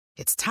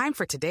It's time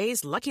for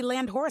today's Lucky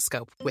Land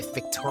horoscope with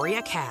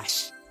Victoria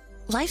Cash.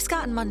 Life's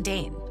gotten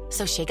mundane,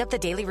 so shake up the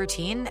daily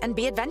routine and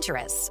be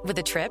adventurous with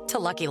a trip to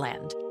Lucky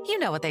Land. You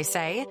know what they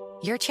say,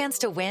 your chance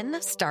to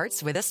win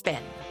starts with a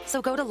spin.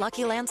 So go to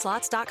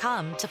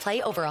LuckyLandSlots.com to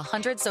play over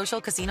 100 social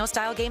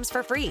casino-style games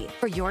for free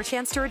for your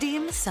chance to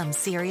redeem some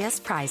serious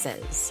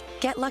prizes.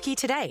 Get lucky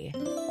today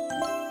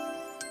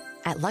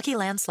at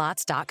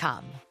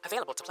LuckyLandSlots.com.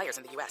 Available to players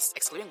in the U.S.,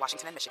 excluding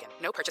Washington and Michigan.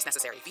 No purchase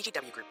necessary.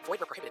 VGW Group. Void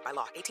where prohibited by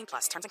law.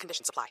 18+. Terms and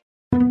conditions apply.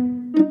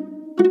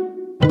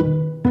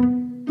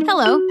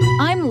 Hello,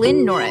 I'm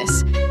Lynn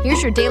Norris.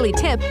 Here's your daily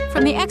tip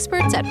from the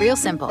experts at Real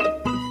Simple.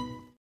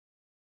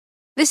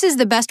 This is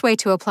the best way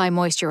to apply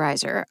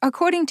moisturizer,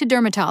 according to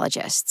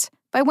dermatologists,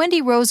 by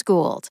Wendy Rose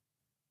Gould.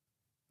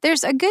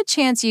 There's a good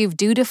chance you've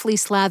dutifully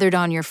slathered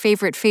on your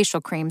favorite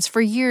facial creams for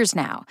years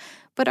now,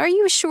 but are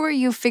you sure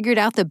you've figured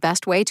out the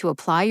best way to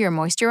apply your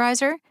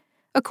moisturizer?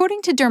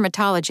 According to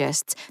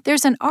dermatologists,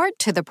 there's an art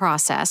to the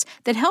process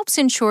that helps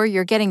ensure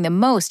you're getting the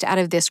most out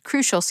of this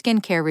crucial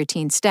skincare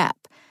routine step.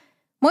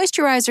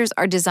 Moisturizers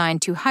are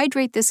designed to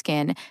hydrate the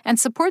skin and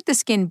support the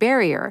skin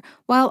barrier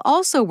while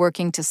also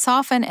working to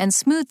soften and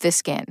smooth the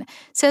skin,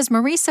 says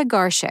Marisa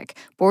Garshik,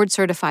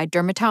 board-certified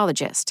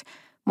dermatologist.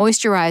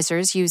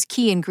 Moisturizers use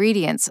key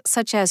ingredients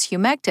such as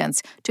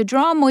humectants to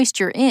draw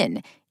moisture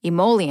in,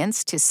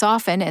 emollients to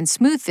soften and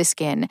smooth the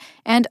skin,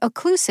 and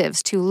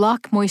occlusives to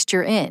lock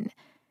moisture in.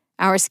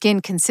 Our skin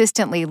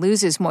consistently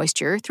loses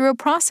moisture through a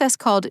process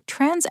called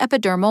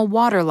transepidermal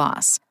water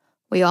loss.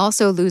 We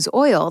also lose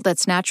oil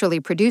that's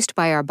naturally produced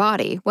by our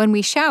body when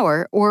we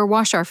shower or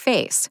wash our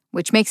face,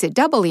 which makes it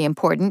doubly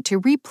important to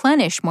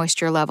replenish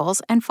moisture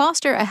levels and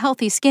foster a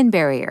healthy skin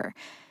barrier.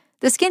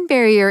 The skin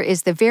barrier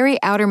is the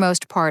very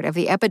outermost part of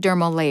the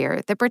epidermal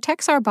layer that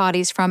protects our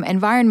bodies from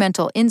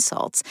environmental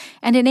insults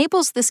and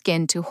enables the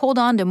skin to hold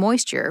on to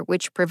moisture,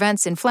 which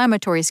prevents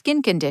inflammatory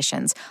skin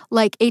conditions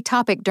like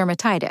atopic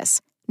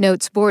dermatitis,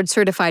 notes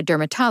board-certified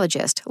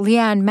dermatologist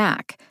Leanne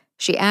Mack.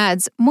 She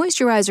adds,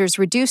 moisturizers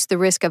reduce the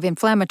risk of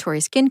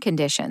inflammatory skin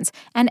conditions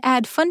and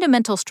add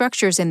fundamental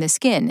structures in the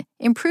skin,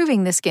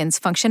 improving the skin's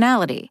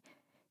functionality.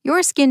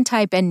 Your skin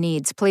type and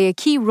needs play a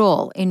key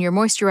role in your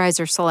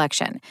moisturizer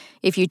selection.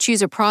 If you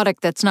choose a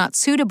product that's not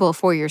suitable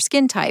for your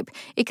skin type,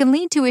 it can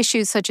lead to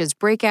issues such as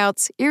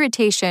breakouts,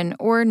 irritation,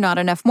 or not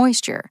enough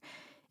moisture.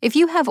 If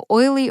you have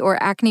oily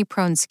or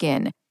acne-prone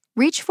skin,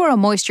 reach for a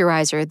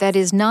moisturizer that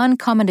is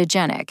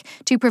non-comedogenic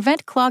to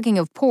prevent clogging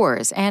of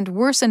pores and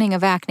worsening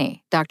of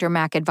acne, Dr.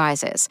 Mack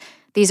advises.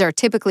 These are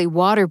typically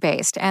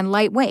water-based and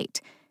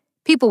lightweight.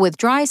 People with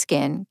dry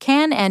skin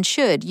can and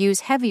should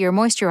use heavier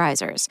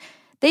moisturizers.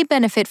 They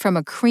benefit from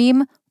a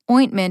cream,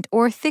 ointment,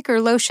 or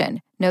thicker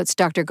lotion, notes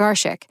Dr.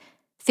 Garshik.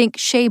 Think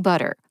shea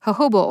butter,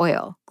 jojoba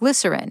oil,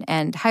 glycerin,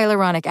 and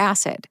hyaluronic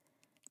acid.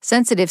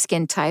 Sensitive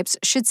skin types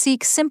should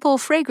seek simple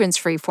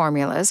fragrance-free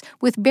formulas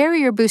with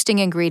barrier-boosting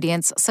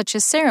ingredients such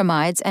as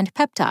ceramides and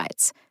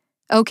peptides.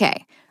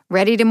 Okay,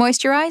 ready to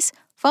moisturize?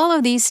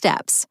 Follow these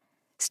steps.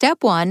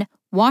 Step 1.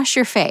 Wash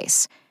your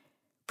face.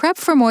 Prep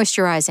for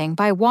moisturizing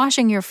by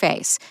washing your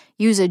face.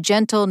 Use a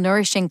gentle,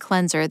 nourishing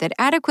cleanser that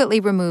adequately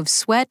removes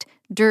sweat,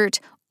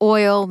 dirt,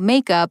 oil,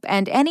 makeup,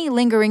 and any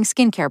lingering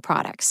skincare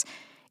products.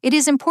 It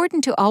is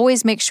important to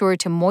always make sure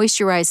to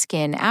moisturize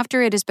skin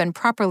after it has been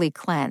properly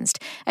cleansed,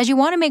 as you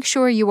want to make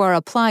sure you are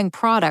applying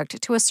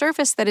product to a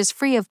surface that is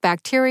free of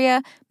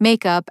bacteria,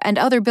 makeup, and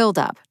other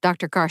buildup,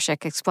 Dr.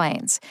 Garshik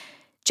explains.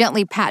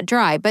 Gently pat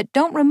dry, but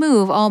don't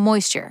remove all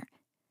moisture.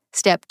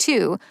 Step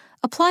 2.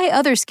 Apply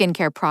other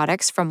skincare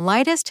products from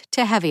lightest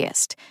to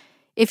heaviest.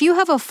 If you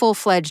have a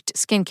full-fledged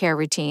skincare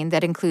routine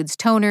that includes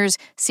toners,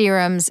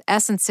 serums,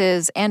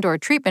 essences, and/or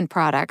treatment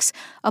products,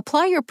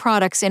 apply your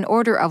products in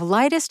order of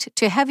lightest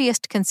to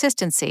heaviest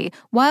consistency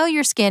while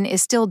your skin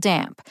is still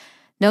damp.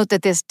 Note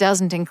that this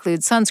doesn't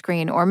include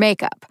sunscreen or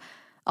makeup.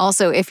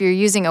 Also, if you're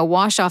using a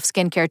wash-off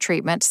skincare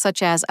treatment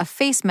such as a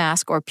face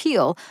mask or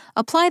peel,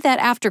 apply that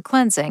after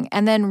cleansing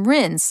and then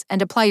rinse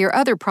and apply your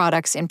other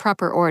products in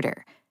proper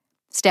order.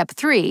 Step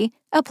 3.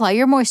 Apply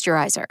your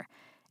moisturizer.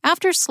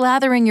 After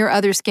slathering your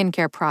other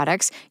skincare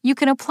products, you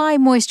can apply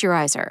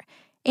moisturizer.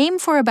 Aim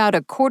for about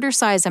a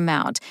quarter-size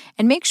amount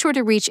and make sure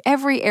to reach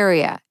every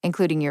area,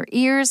 including your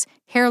ears,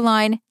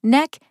 hairline,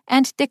 neck,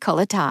 and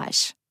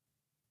décolletage.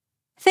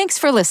 Thanks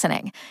for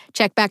listening.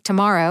 Check back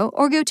tomorrow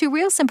or go to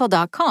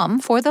realsimple.com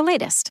for the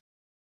latest.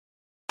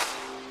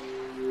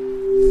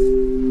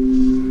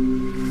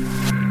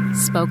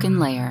 Spoken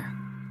Layer.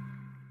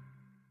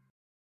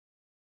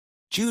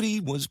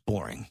 Judy was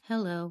boring.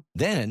 Hello.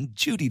 Then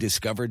Judy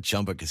discovered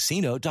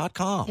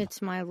ChumbaCasino.com.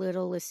 It's my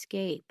little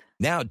escape.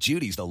 Now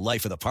Judy's the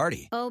life of the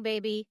party. Oh,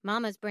 baby,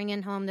 mama's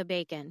bringing home the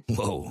bacon.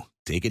 Whoa,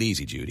 take it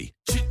easy, Judy.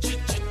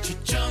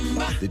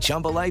 The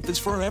Chumba life is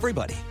for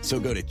everybody. So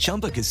go to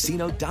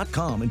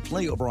ChumbaCasino.com and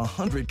play over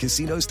 100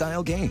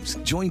 casino-style games.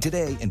 Join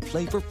today and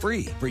play for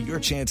free for your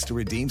chance to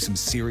redeem some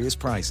serious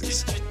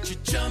prizes.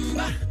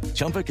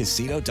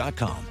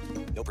 ChumbaCasino.com.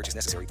 No purchase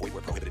necessary. Void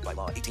where prohibited by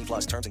law.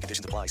 18+ terms and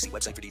conditions apply. See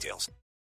website for details.